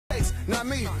Not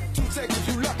me. 2 seconds,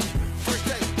 you lucky. First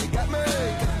day, they got me.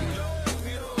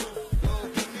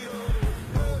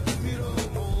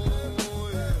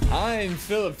 I'm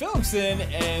Philip Phillipson,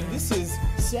 and this is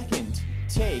Second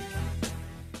Take.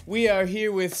 We are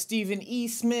here with Stephen E.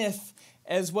 Smith,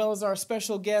 as well as our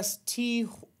special guest, TeawhYB.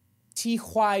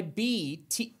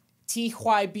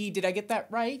 TeawhYB, did I get that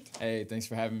right? Hey, thanks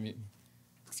for having me.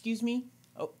 Excuse me?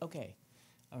 Oh, okay.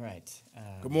 All right.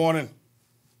 Good morning.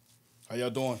 How y'all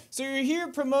doing? So you're here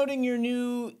promoting your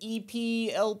new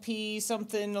EP, LP,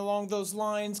 something along those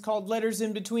lines called Letters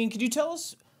in Between. Could you tell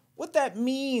us what that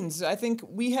means? I think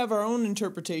we have our own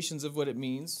interpretations of what it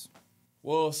means.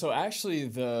 Well, so actually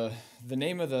the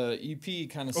name of the EP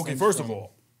kind of Okay, first of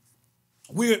all,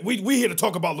 we here to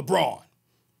talk about LeBron.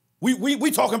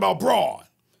 We talking about Braun.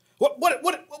 What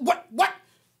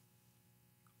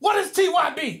is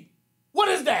TeawhYB? What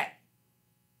is that?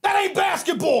 That ain't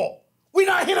basketball. We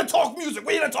not here to talk music.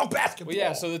 We here to talk basketball. Well,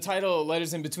 yeah, so the title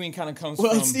Letters in Between kind of comes from...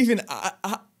 Well, Stephen,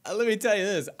 let me tell you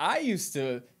this. I used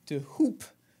to hoop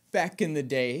back in the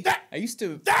day. I used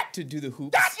to do the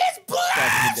hoops. That is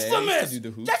blasphemous. I used to do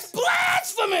the hoops. That's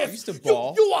blasphemous. I used to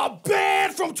ball. You are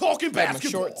banned from talking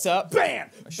basketball. My shorts up.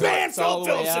 Banned. Banned from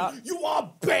Phillipson. You are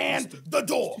banned the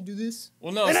door. To do this?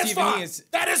 Well, no, and that's Stephen, fine.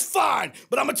 That is fine.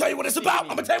 But I'm going to tell you what it's about. I'm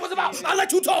going to tell you what it's about. I'll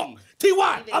let you talk.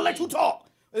 T.Y., I'll let you talk.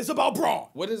 It's about Braun.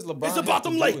 What is LeBron? It's about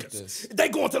them Lakers. They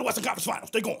going to the Western Conference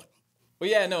Finals. They going. Well,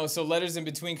 yeah, no, so Letters in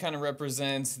Between kind of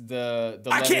represents the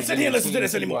I can't sit here and listen to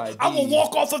this anymore. I will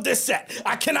walk off of this set.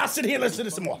 I cannot sit here and listen to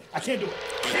this anymore. I can't do it.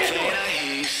 Can't do it.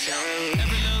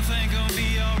 Every little thing gon'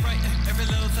 be alright. Every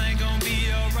little thing gon' be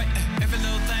alright. Every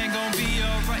little thing gon' be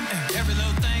alright. Every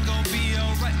little thing gon' be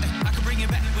alright. I can bring it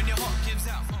back.